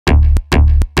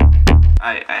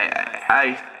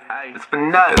Hey, it's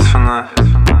Finessed. It's Finessed.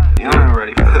 You ain't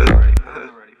ready for this.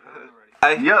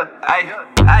 Yeah.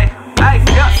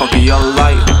 Fuck your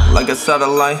light, like a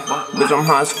satellite. Bitch, I'm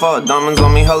high as fuck, diamonds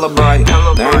on me hella bright.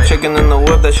 There ain't chicken in the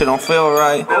whip, that shit don't feel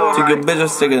right. Took your bitch a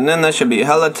stick and then that should be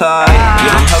hella tight.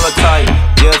 Yeah, I'm hella tight,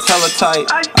 yeah, it's hella tight.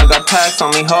 I got packs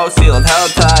on me, whole sealed, hella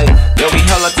tight. Yeah, we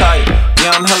hella tight,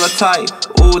 yeah, I'm hella tight.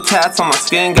 Ooh, tats on my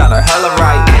skin, got her hella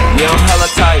right. Yeah, I'm hella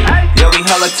tight, yeah, we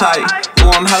hella tight. Ooh,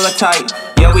 I'm hella tight,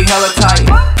 yeah, we hella tight.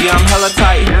 Yeah, I'm hella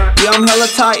tight, yeah, I'm hella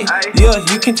tight. Yeah,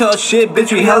 you can tell shit,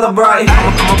 bitch, we hella bright.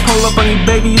 I'ma pull up on you,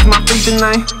 baby, use my freak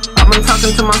tonight. I've been talking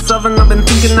to myself and I've been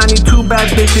thinking I need 2 bad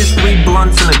bitches, 3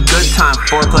 blunts and a good time.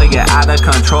 Foreplay get out of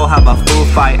control, have a food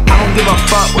fight. I don't give a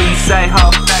fuck what you say, ho.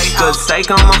 Good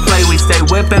steak on my plate, we stay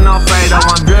whipping Alfredo.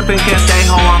 I'm dripping, can't stay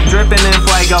home, I'm dripping in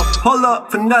Fuego. Hold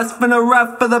up, Finesse finna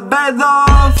rap for the bed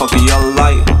though. Fuck your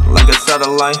light, like a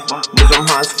satellite. Bitch, I'm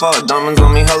high as fuck, diamonds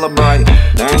on me hella bright.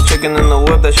 There ain't chicken in the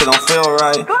whip, that shit don't feel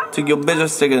right. Took your bitch a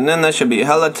stick and then that should be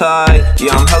hella tight.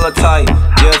 Yeah, I'm hella tight,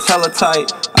 yeah, it's hella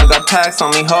tight. I got packs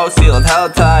on me, whole sealed, hella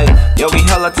tight. Yeah, we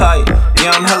hella tight,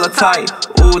 yeah, I'm hella tight.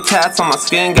 Ooh, tats on my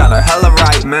skin, got her hella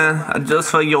right. Man, I just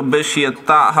for your bitch, she a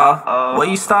thought, huh? When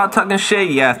you start talking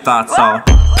shit, yeah, I thought so.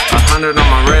 100 on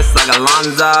my wrist like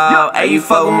Alonzo. Hey, you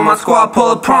fuck with my squad,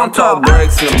 pull it pronto.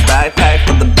 Bricks in the backpack,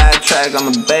 put the backtrack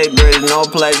on the Bay Bridge, no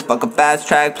place, fuck a fast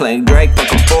track. Playing Drake,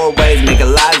 fucking 4 ways, make a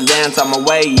live dance on my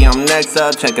way. Yeah, I'm next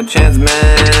up, check a chance,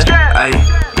 man. Ay,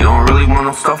 you don't really want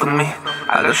no stuff with me.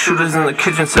 I got shooters in the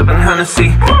kitchen sipping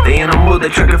Hennessy. They in a mood, they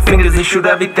trigger fingers, they shoot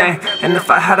everything. And if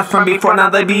I had a friend before, now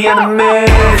they be enemies.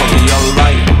 Fucking your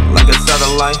light, like a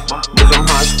satellite. Bitch, I'm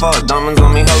high as fuck, diamonds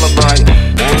on me hella bright.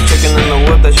 There ain't chicken in the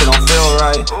whip, that shit don't feel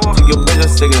right. Took your bitch a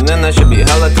stick and then that should be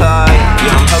hella tight.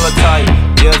 Yeah, I'm hella tight,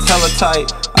 yeah, it's hella tight.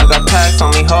 I got packs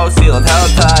on me, whole sealed, hella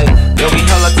tight. Yeah, we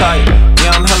hella tight,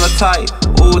 yeah, I'm hella tight.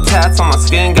 Ooh, tats on my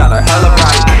skin, got her hella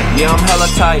right. Yeah, I'm hella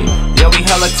tight, yeah, we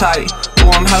hella tight. Ooh,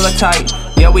 I'm hella tight,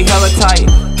 yeah, we hella tight.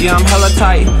 Yeah, I'm hella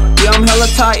tight, yeah, I'm hella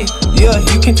tight. Yeah,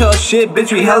 you can tell shit,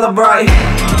 bitch, we hella bright.